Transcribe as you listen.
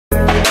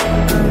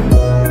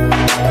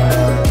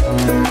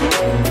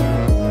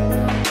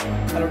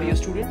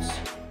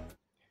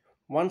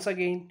Once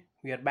again,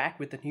 we are back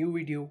with a new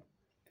video.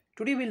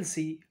 Today we'll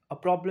see a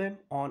problem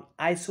on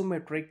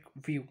isometric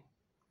view.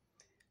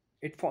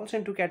 It falls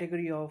into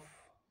category of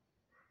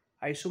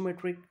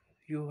isometric.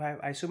 You have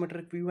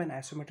isometric view and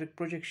isometric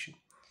projection.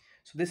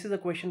 So this is a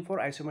question for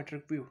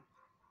isometric view.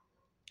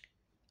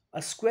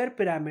 A square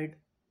pyramid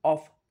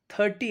of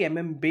 30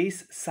 mm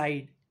base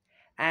side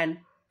and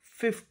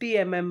 50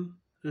 mm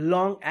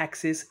long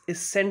axis is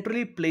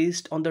centrally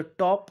placed on the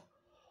top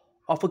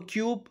of a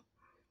cube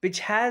which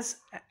has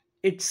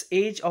its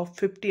edge of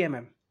 50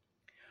 mm.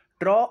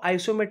 Draw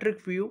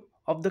isometric view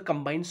of the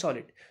combined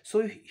solid.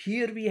 So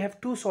here we have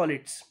two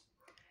solids.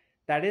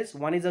 That is,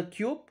 one is a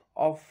cube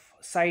of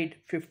side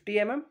 50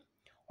 mm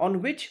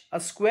on which a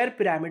square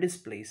pyramid is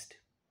placed,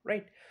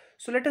 right?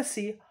 So let us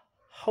see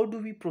how do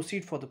we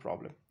proceed for the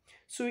problem.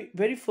 So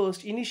very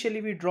first,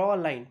 initially we draw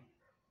a line,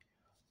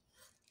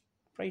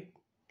 right?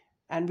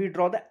 And we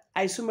draw the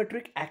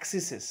isometric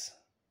axes,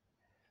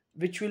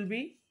 which will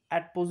be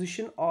at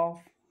position of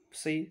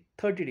say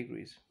 30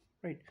 degrees,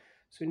 right?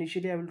 So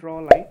initially I will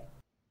draw a line,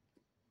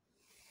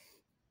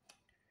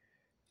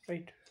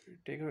 right?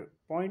 Take a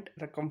point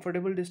at a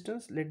comfortable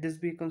distance. Let this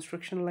be a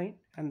construction line,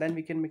 and then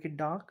we can make it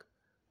dark.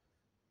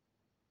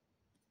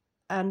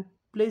 And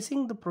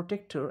placing the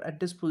protector at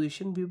this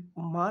position, we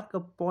mark a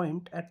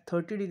point at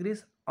 30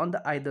 degrees on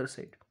the either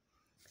side,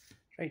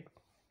 right?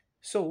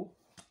 So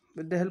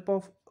with the help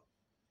of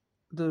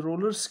the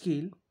roller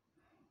scale,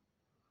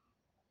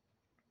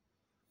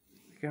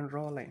 we can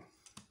draw a line,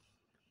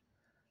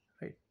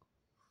 right?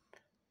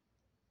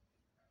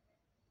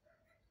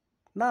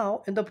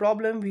 Now in the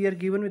problem we are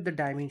given with the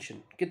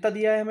dimension. कितना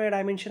दिया है हमें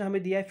dimension?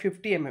 हमें दिया है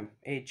 50 mm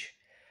edge.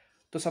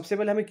 तो सबसे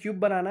पहले हमें क्यूब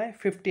बनाना है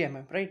 50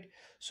 mm, right?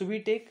 So we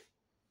take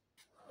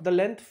the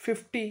length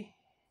 50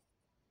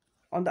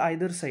 on the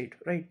either side,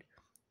 right?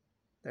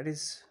 That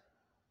is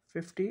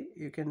 50,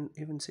 you can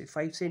even say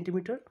 5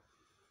 centimeter.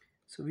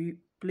 So we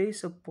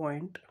place a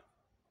point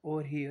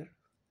over here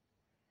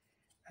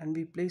and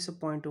we place a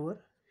point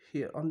over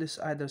here on this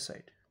either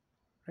side,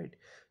 right?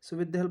 So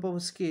with the help of a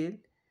scale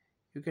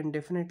you can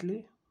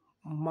definitely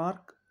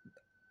mark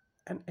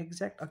an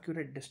exact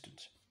accurate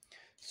distance.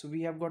 So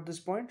we have got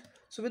this point.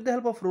 So with the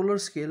help of roller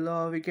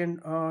scale we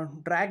can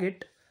drag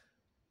it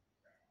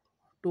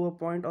to a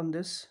point on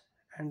this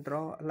and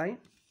draw a line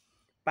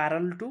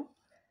parallel to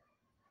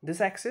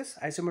this axis,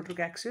 isometric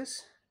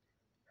axis,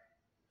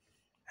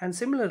 and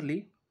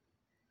similarly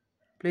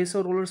place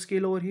a roller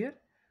scale over here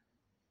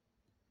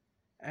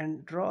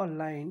and draw a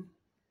line.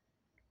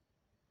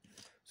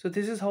 So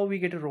this is how we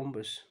get a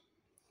rhombus,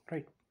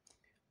 right?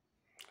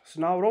 So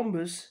now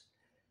rhombus,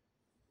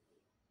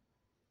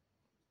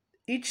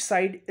 each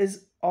side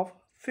is of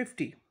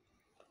 50.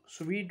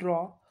 So we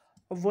draw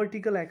a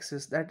vertical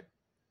axis that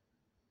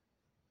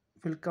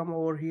will come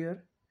over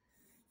here,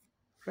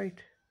 right?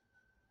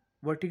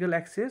 Vertical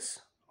axis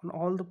on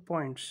all the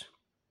points.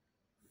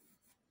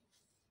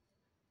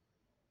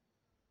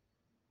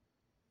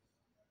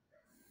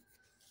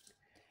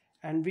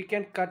 And we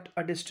can cut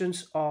a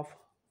distance of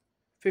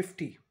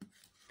 50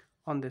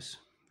 on this,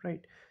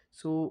 right?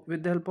 So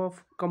with the help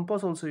of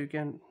compass also you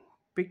can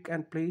pick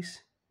and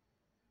place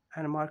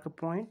and mark a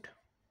point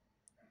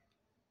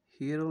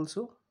here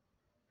also.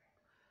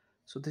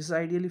 So this is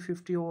ideally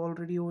 50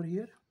 already over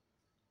here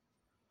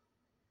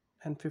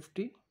and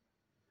 50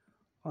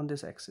 on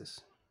this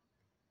axis,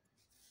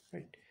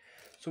 right?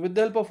 So with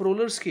the help of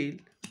roller scale,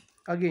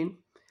 again,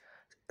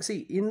 see,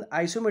 in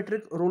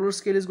isometric, roller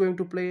scale is going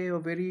to play a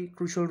very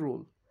crucial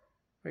role,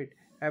 right?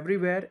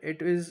 Everywhere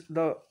it is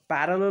the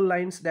parallel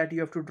lines that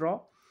you have to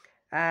draw,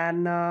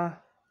 and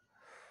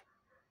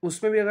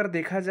उसमें भी अगर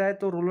देखा जाए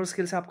तो roller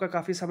scale से आपका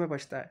काफ़ी समय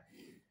बचता है.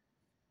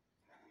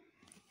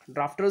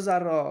 Drafters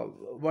are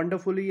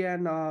wonderfully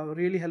and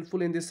really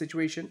helpful in this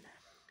situation.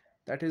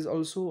 That is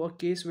also a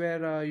case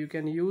where you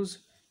can use,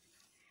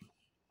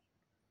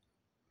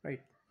 right?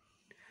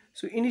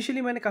 So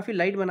initially मैंने काफ़ी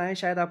लाइट बनाया,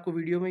 शायद आपको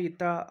वीडियो में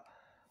इतना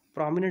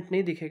प्रोमिनेंट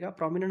नहीं दिखेगा.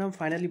 प्रोमिनेंट हम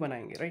फाइनली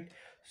बनाएंगे, राइट?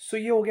 सो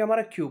ये हो गया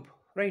हमारा cube,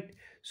 right?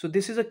 So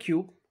this is a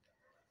cube,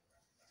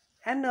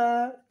 and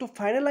to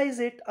finalize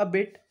it a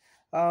bit,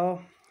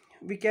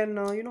 we can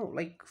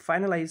like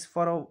finalize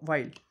for a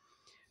while,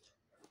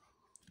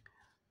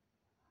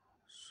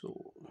 so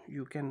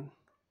you can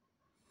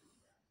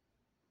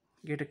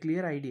get a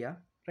clear idea,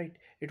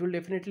 right? It will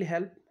definitely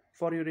help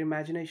for your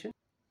imagination.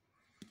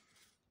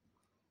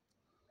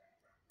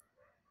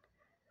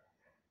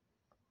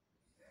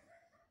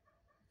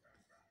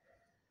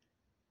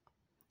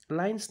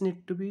 Lines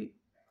need to be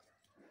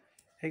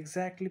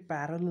exactly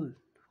parallel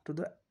to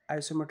the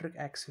isometric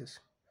axis,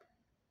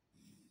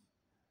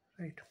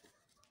 right?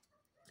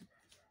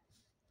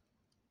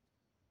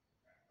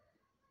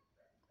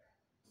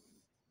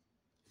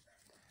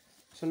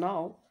 So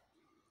now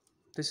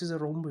this is a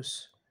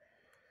rhombus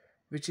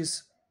which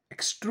is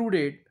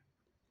extruded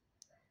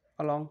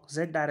along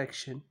z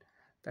direction,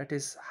 that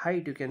is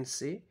height you can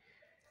say,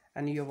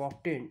 and you have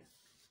obtained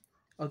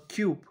a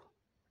cube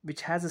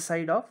which has a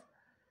side of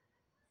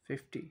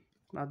 50.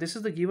 Now this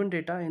is the given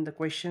data in the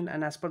question,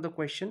 and as per the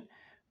question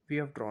we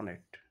have drawn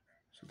it.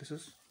 So this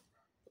is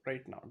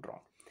right now drawn,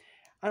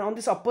 and on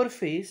this upper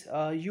face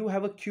you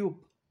have a cube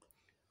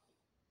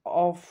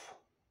of,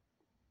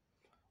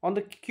 on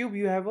the cube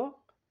you have a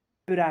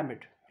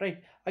pyramid,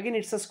 right? Again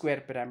it's a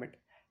square pyramid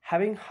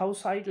having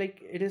house height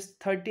like it is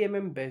 30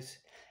 mm base,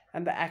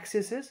 and the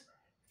axis is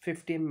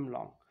 50 mm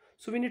long.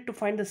 So we need to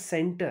find the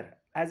center,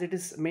 as it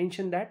is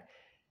mentioned that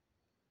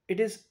it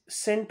is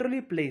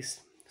centrally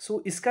placed.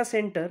 So इसका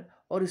centre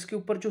और इसके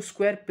ऊपर जो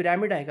square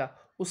pyramid आएगा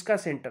उसका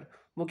centre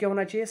वो क्या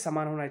होना चाहिए,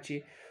 समान होना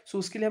चाहिए. सो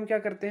उसके लिए हम क्या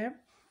करते हैं,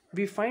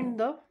 we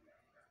find the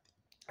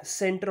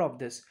center of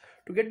this.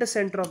 To get the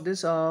center of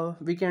this,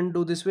 we can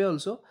do this way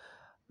also.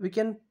 We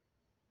can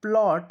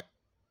plot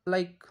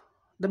like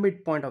the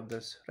midpoint of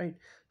this, right?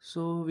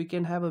 So we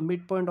can have a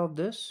midpoint of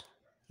this,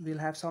 we'll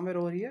have somewhere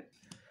over here,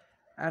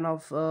 and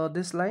of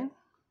this line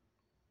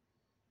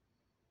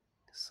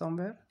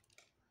somewhere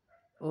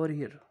over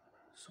here.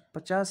 So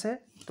 50 है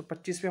तो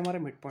 25 पे हमारा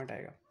mid point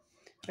आएगा,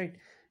 right?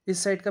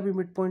 इस side का भी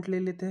mid point ले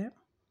लेते हैं.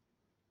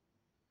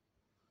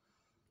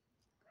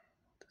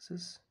 This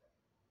is,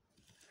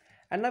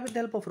 and now with the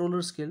help of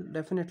roller scale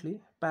definitely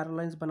parallel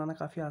lines बनाना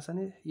काफ़ी आसान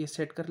है. ये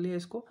सेट कर लिया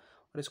इसको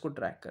और इसको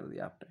ड्रैग कर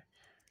दिया आपने,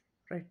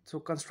 right? So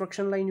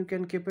construction line you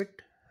can keep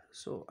it.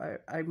 So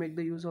I make the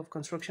use of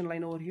construction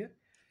line over here,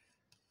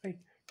 right,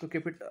 to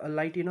keep it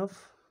light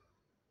enough.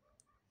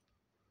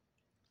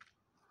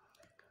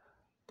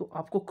 तो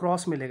आपको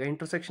क्रॉस मिलेगा,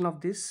 intersection of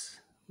this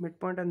mid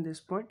point and this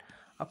point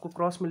आपको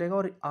cross मिलेगा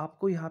और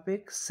आपको यहाँ पे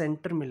एक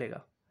सेंटर मिलेगा,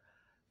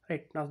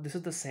 right? Now this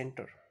is the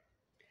centre.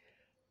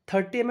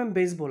 30 mm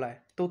base बोला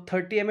है, तो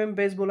 30 mm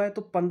बेस बोला है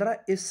तो 15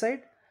 इस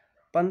साइड,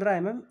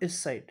 15 mm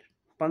इस साइड,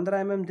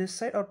 15 mm दिस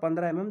साइड और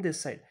 15 mm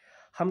दिस साइड.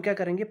 हम क्या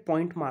करेंगे,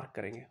 पॉइंट मार्क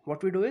करेंगे.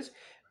 What we do is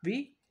we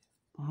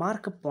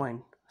mark a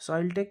point. So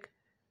I will take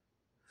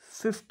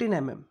 15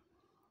 mm,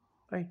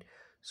 right?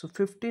 So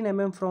 15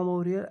 mm from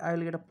over here I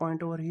will get a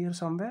point over here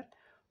somewhere.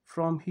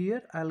 From here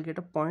I will get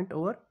a point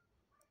over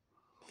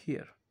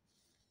here.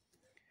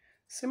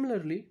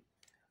 Similarly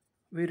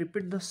we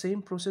repeat the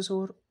same process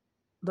over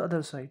the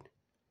other side.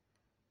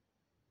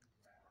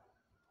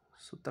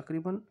 So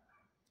तकरीबन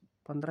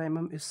 15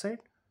 mm इस side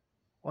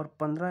और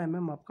 15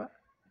 mm आपका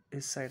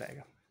इस side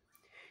आएगा.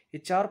 ये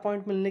 4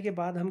 point मिलने के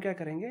बाद हम क्या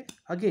करेंगे,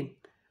 अगेन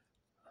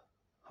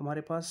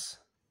हमारे पास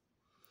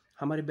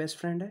हमारी बेस्ट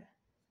फ्रेंड है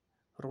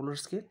रोलर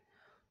स्केल,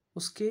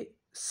 उसके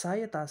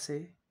सहायता से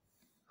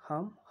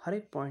हम हर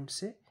एक पॉइंट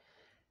से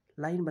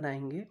लाइन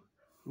बनाएंगे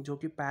जो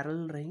कि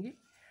पैरेलल रहेंगी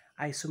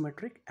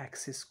आइसोमेट्रिक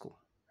एक्सिस को,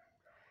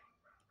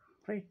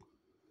 राइट?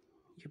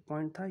 ये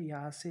पॉइंट था,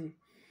 यहाँ से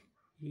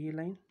ये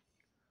लाइन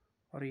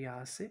और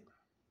यहाँ से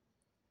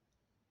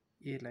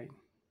ये लाइन,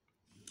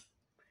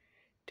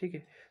 ठीक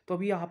है? तो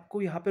अभी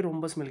आपको यहाँ पे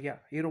रोम्बस मिल गया.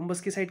 ये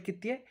रोम्बस की साइड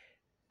कितनी है,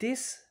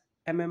 30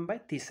 mm बाई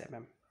 30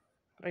 mm,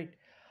 राइट?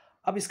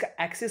 अब इसका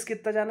एक्सिस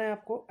कितना जाना है,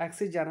 आपको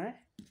एक्सिस जाना है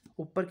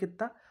ऊपर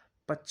कितना,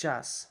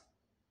 50,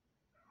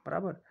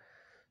 बराबर.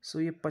 सो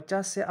ये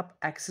 50 से आप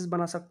एक्सिस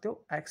बना सकते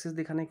हो. एक्सिस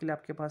दिखाने के लिए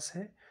आपके पास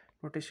है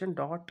notation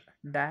dot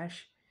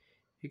dash,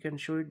 you can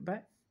show it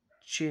by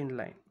chain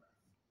line.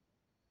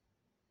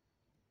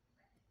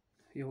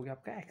 ये हो गया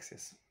आपका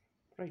axis,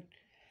 right?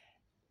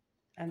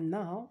 And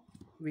now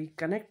we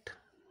connect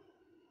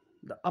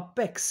the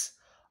apex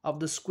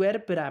of the square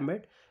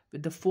pyramid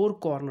with the 4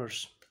 corners,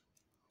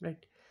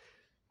 right?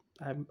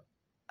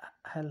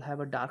 I'll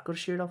have a darker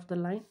shade of the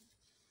line,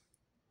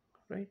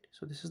 right?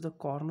 So this is the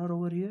corner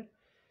over here.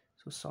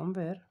 So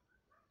somewhere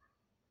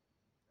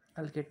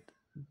I'll get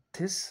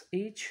this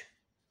edge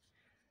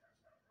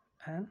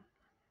and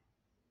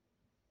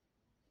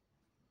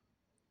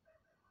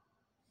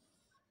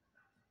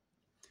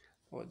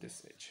or this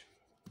edge.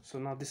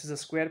 So now this is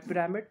a square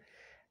pyramid,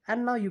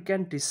 and now you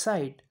can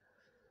decide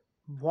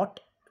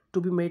what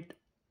to be made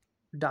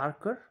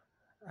darker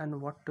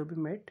and what to be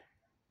made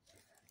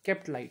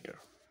kept lighter,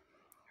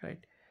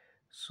 right?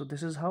 So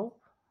this is how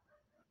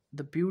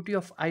the beauty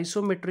of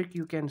isometric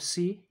you can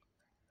see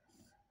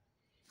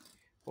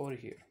over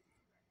here,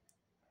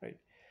 right?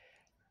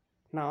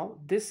 Now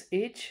this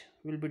edge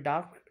will be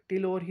dark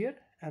till over here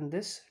and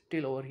this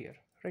till over here,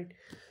 right?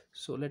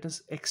 So let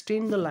us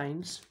extend the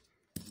lines.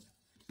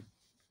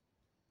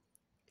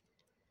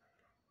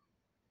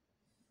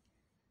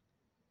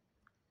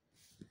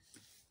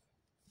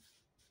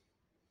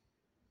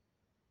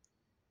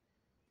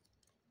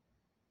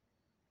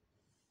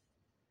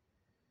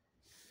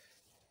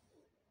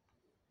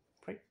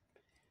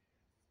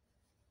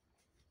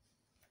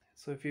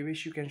 So if you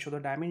wish you can show the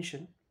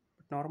dimension,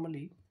 but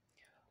normally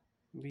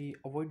we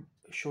avoid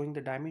showing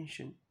the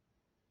dimension,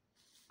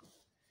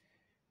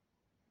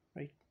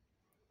 right?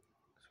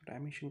 So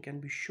dimension can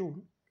be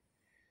shown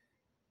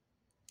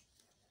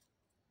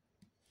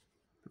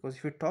because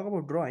if you talk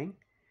about drawing,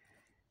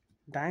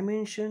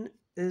 dimension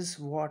is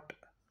what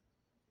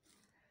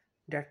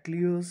that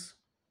clears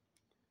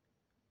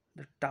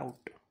the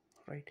doubt,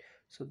 right?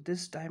 So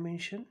this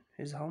dimension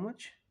is how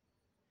much,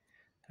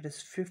 that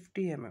is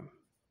 50 mm.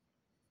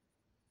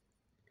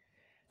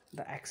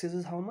 The axis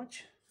is how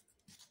much?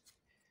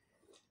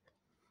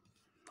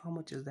 How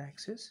much is the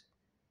axis?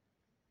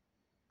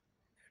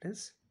 it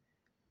is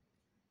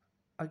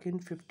again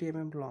 50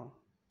 mm long,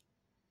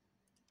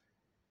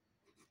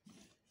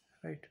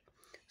 right?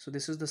 So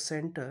this is the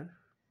center.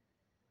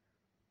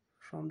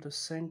 From the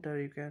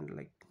center you can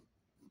like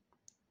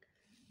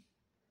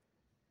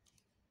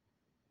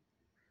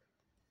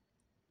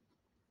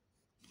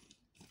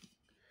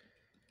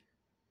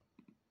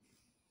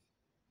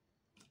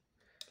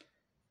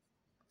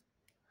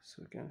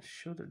so you can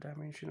show the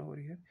dimension over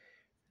here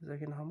is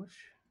again how much,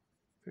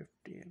 50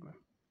 mm,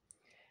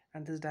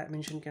 and this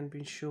dimension can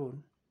be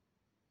shown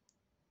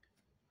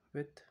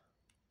with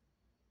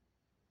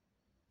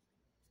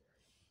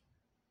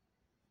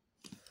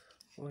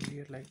over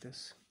here like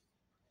this.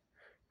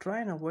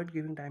 Try and avoid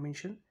giving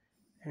dimension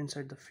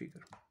inside the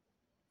figure,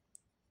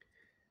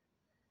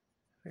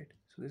 right?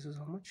 So this is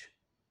how much,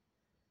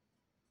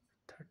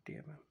 30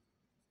 mm,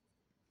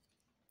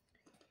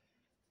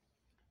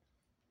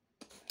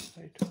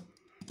 right?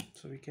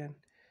 So we can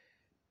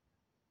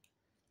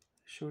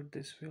show it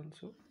this way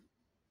also.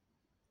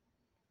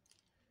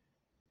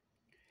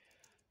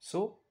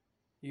 So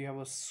you have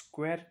a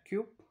square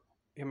cube,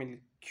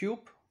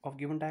 cube of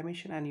given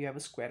dimension, and you have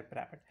a square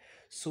pyramid.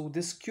 So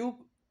this cube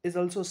is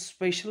also a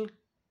special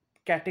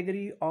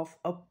category of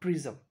a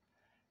prism,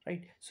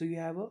 right? So you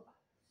have a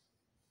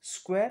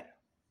square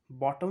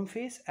bottom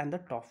face and the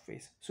top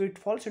face, so it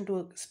falls into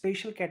a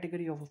special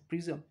category of a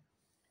prism,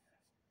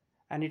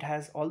 and it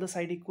has all the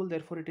side equal,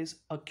 therefore it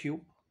is a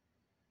cube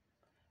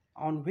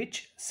on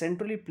which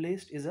centrally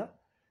placed is a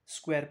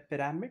square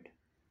pyramid.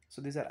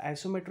 So these are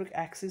isometric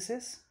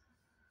axes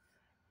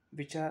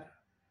which are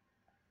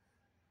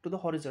to the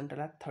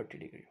horizontal at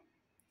 30°,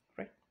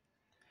 right?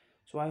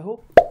 So I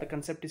hope the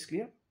concept is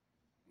clear.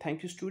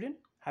 Thank you, student.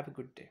 Have a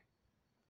good day.